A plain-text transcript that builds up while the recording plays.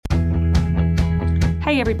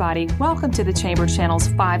Hey everybody, welcome to the Chamber Channel's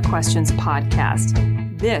 5 Questions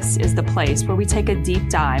podcast. This is the place where we take a deep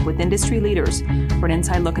dive with industry leaders for an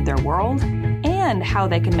inside look at their world and how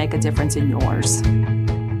they can make a difference in yours.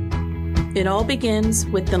 It all begins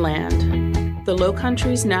with the land. The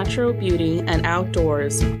Lowcountry's natural beauty and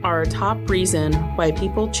outdoors are a top reason why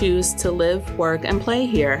people choose to live, work, and play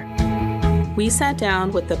here. We sat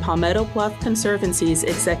down with the Palmetto Bluff Conservancy's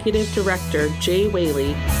Executive Director, Jay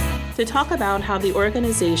Walea, to talk about how the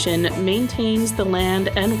organization maintains the land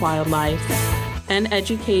and wildlife and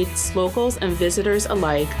educates locals and visitors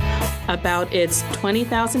alike about its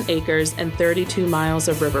 20,000 acres and 32 miles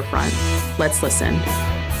of riverfront. Let's listen.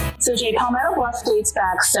 So, Jay, Palmetto Bluff dates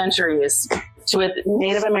back centuries with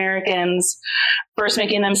Native Americans first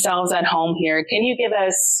making themselves at home here. Can you give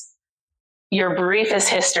us your briefest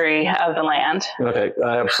history of the land? Okay,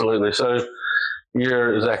 absolutely. So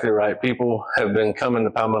you're exactly right. People have been coming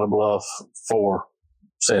to Palmetto Bluff for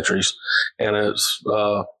centuries, and it's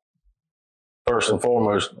first and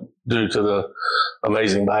foremost due to the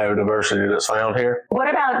amazing biodiversity that's found here.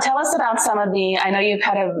 Tell us about some of I know you've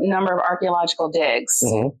had a number of archaeological digs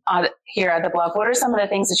here at the Bluff. What are some of the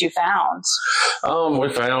things that you found? We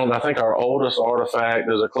found, I think our oldest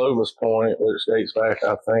artifact is a Clovis point, which dates back,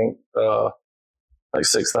 I think, like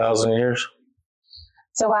 6,000 years.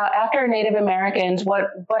 So after Native Americans, what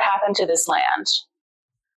happened to this land?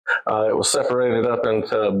 It was separated up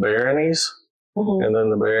into baronies, and then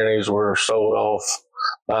the baronies were sold off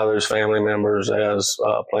by those family members as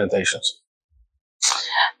plantations.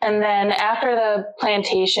 And then after the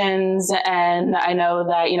plantations, and I know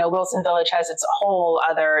that, Wilson Village has its whole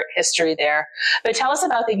other history there, but tell us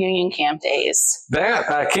about the Union Camp days.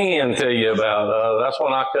 That I can tell you about. That's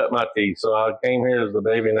when I cut my teeth. So I came here as the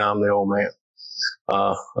baby, now I'm the old man.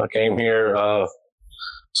 I came here,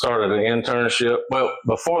 started an internship. Well,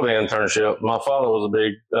 before the internship, my father was a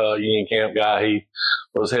big Union Camp guy. He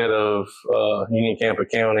was head of Union Camp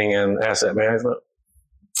accounting and asset management.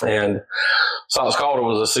 And Sox Calder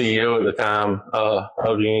was the CEO at the time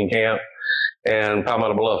of Union Camp, and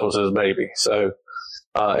Palmetto Bluff was his baby. So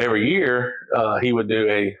every year he would do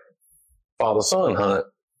a father-son hunt.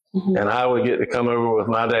 And I would get to come over with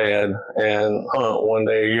my dad and hunt one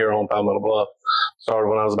day a year on Palmetto Bluff. Started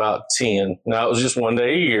when I was about 10. Now, it was just one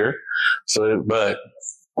day a year. But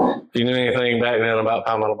if you knew anything back then about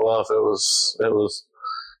Palmetto Bluff, it was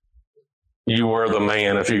you were the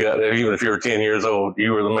man if you got there. Even if you were 10 years old,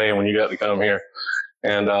 you were the man when you got to come here.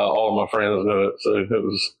 And all of my friends knew it. So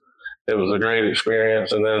it was a great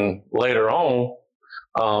experience. And then later on,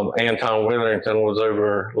 Anton Witherington was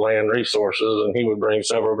over land resources, and he would bring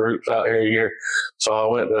several groups out here a year. So I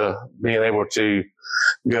went to being able to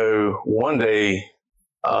go one day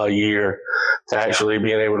a year to actually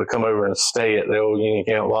being able to come over and stay at the old Union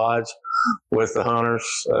Camp Lodge with the hunters.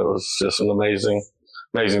 That was just an amazing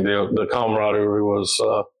deal. The camaraderie was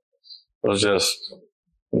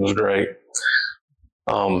great.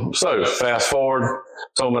 So fast forward,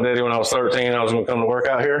 told my daddy when I was 13 I was going to come to work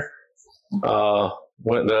out here.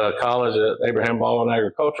 Went to college at Abraham Baldwin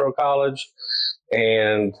Agricultural College,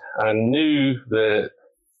 and I knew that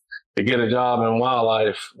to get a job in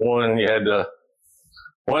wildlife, one, you had to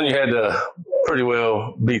pretty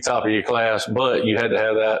well be top of your class, but you had to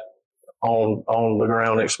have that on the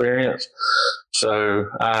ground experience. So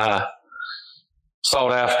I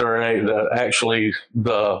sought after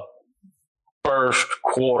the first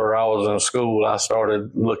quarter I was in school, I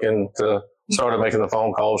started making the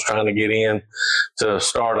phone calls, trying to get in to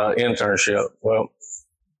start an internship. Well,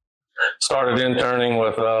 started interning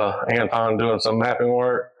with Anton doing some mapping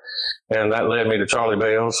work, and that led me to Charlie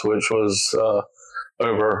Bales, which was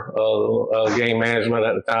over game management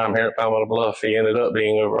at the time here at Palmetto Bluff. He ended up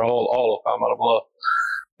being over all of Palmetto Bluff.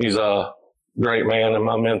 He's a great man and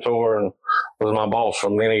my mentor, and was my boss for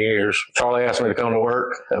many years. Charlie asked me to come to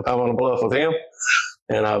work at Palmetto Bluff with him,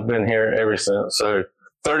 and I've been here ever since. So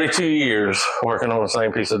 32 years working on the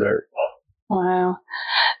same piece of dirt. Wow.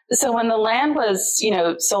 So when the land was,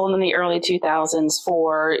 sold in the early 2000s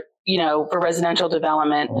for residential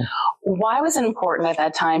development, why was it important at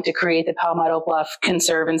that time to create the Palmetto Bluff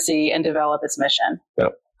Conservancy and develop its mission?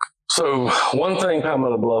 Yep. So one thing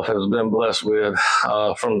Palmetto Bluff has been blessed with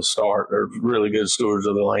from the start, they're really good stewards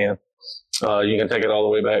of the land. You can take it all the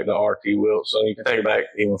way back to R.T. Wilson. You can take it back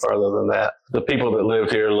even further than that. The people that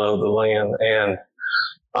lived here love the land, and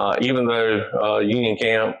even though Union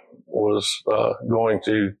Camp was going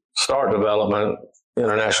to start development,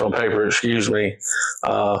 International Paper, sold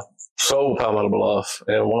Palmetto Bluff.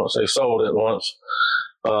 And once they sold it, once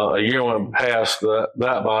a year went past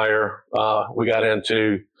that buyer, we got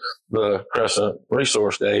into the Crescent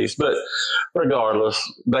Resource Days. But regardless,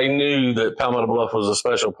 they knew that Palmetto Bluff was a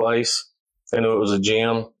special place. They knew it was a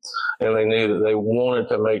gem, and they knew that they wanted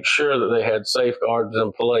to make sure that they had safeguards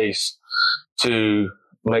in place to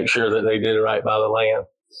make sure that they did right by the land.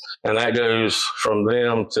 And that goes from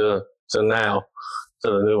them to now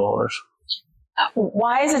to the new owners.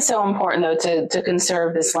 Why is it so important, though, to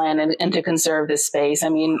conserve this land and to conserve this space? I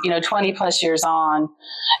mean, 20 plus years on,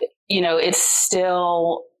 it's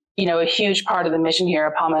still, a huge part of the mission here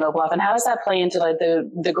at Palmetto Bluff. And how does that play into like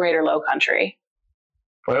the greater Low Country?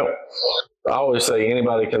 Well, I always say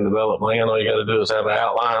anybody can develop land. All you got to do is have an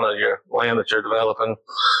outline of your land that you're developing,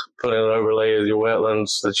 put in an overlay of your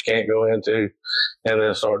wetlands that you can't go into, and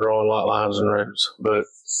then start drawing lot lines and roads. But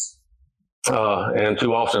and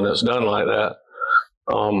too often it's done like that.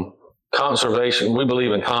 Conservation, we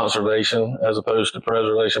believe in conservation as opposed to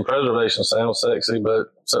preservation. Preservation sounds sexy, but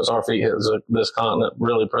since our feet hit this continent,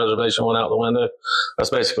 really preservation went out the window. That's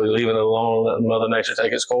basically leaving it alone, letting Mother Nature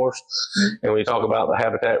take its course. Mm-hmm. And we talk about the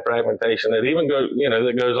habitat fragmentation. It even goes,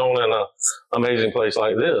 that goes on in an amazing place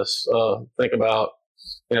like this. Think about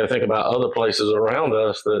other places around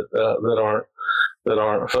us that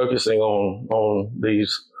aren't focusing on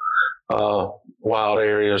these wild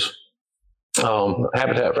areas.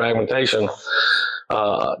 Habitat fragmentation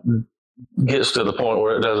gets to the point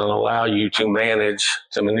where it doesn't allow you to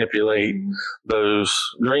manipulate those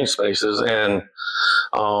green spaces. And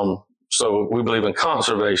so we believe in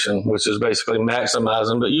conservation, which is basically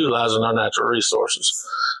maximizing but utilizing our natural resources.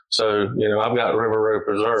 So, I've got River Road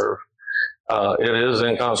Preserve. It is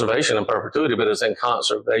in conservation in perpetuity, but it's in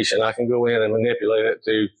conservation. I can go in and manipulate it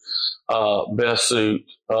to best suit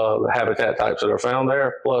the habitat types that are found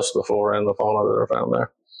there, plus the flora and the fauna that are found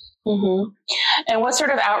there. Mm-hmm. And what sort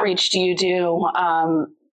of outreach do you do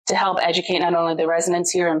to help educate not only the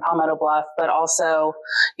residents here in Palmetto Bluff, but also,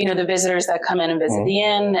 the visitors that come in and visit the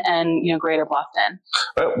inn and, Greater Bluffton?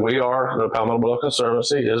 Well, the Palmetto Bluff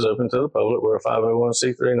Conservancy is open to the public. We're a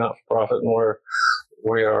 501c3 not-for-profit, and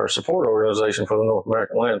we are a support organization for the North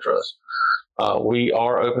American Land Trust. We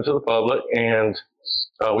are open to the public, and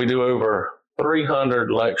we do over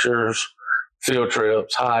 300 lectures, field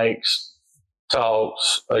trips, hikes,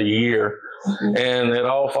 talks a year, and it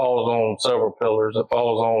all falls on several pillars. It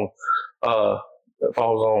falls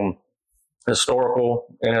on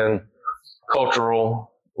historical and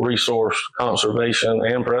cultural resource conservation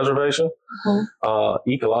and preservation,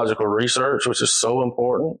 ecological research, which is so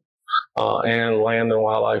important, and land and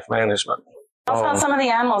wildlife management. Tell us about some of the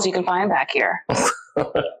animals you can find back here.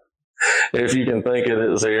 If you can think it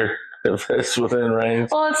is here, if it's within range.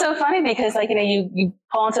 Well, it's so funny because, you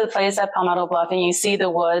pull into the place at Palmetto Bluff and you see the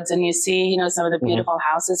woods and you see, some of the beautiful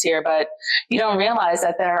houses here, but you don't realize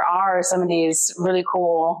that there are some of these really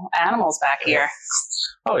cool animals back here.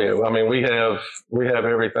 Oh yeah, I mean we have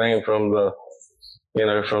everything from the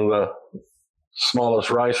smallest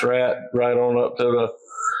rice rat right on up to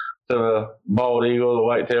the bald eagle, the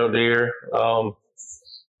white-tailed deer.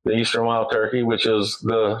 The eastern wild turkey, which is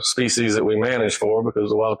the species that we manage for, because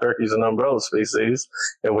the wild turkey is an umbrella species,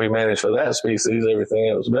 and we manage for that species. Everything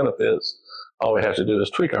else benefits. All we have to do is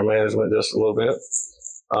tweak our management just a little bit.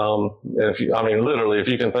 If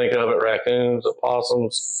you can think of it, raccoons,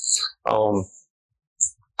 opossums,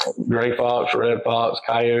 gray fox, red fox,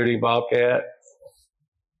 coyote, bobcat,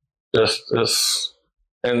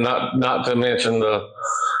 and not to mention the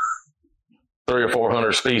 300 or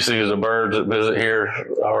 400 species of birds that visit here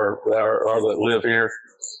or that live here.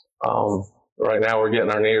 Right now we're getting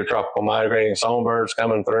our neotropical migrating songbirds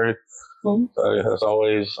coming through. Mm-hmm. So that's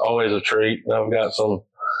always a treat. And I've got some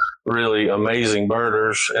really amazing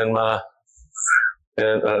birders that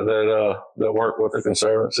work with the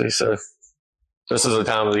Conservancy. So this is a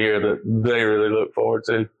time of the year that they really look forward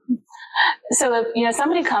to. So if,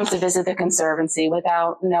 somebody comes to visit the Conservancy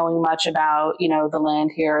without knowing much about, the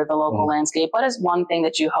land here, the local landscape, what is one thing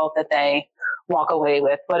that you hope that they walk away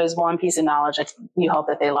with? What is one piece of knowledge that you hope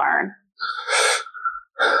that they learn?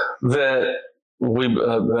 That we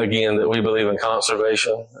believe in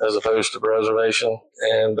conservation as opposed to preservation.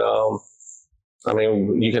 And,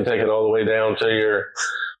 you can take it all the way down to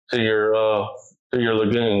your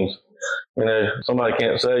lagoons. Somebody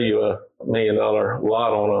can't sell you $1 million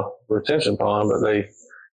lot on a retention pond, but they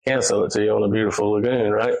can sell it to you on a beautiful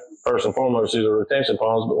lagoon, right? First and foremost, these are retention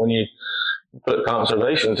ponds, but when you put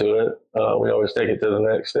conservation to it, we always take it to the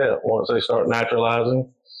next step. Once they start naturalizing,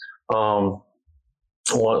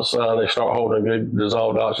 once they start holding a good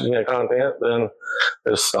dissolved oxygen content, then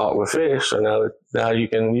it's stocked with fish. So now you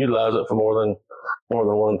can utilize it for more more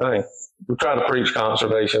than one thing. We try to preach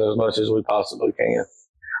conservation as much as we possibly can.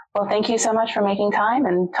 Well, thank you so much for making time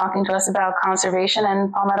and talking to us about conservation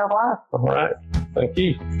in Palmetto Bluff. All right. Thank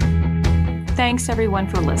you. Thanks, everyone,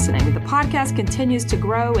 for listening. The podcast continues to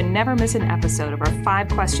grow, and never miss an episode of our 5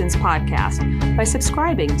 Questions podcast by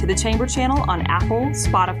subscribing to the Chamber channel on Apple,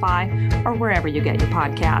 Spotify, or wherever you get your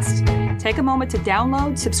podcasts. Take a moment to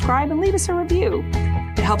download, subscribe, and leave us a review.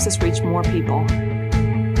 It helps us reach more people.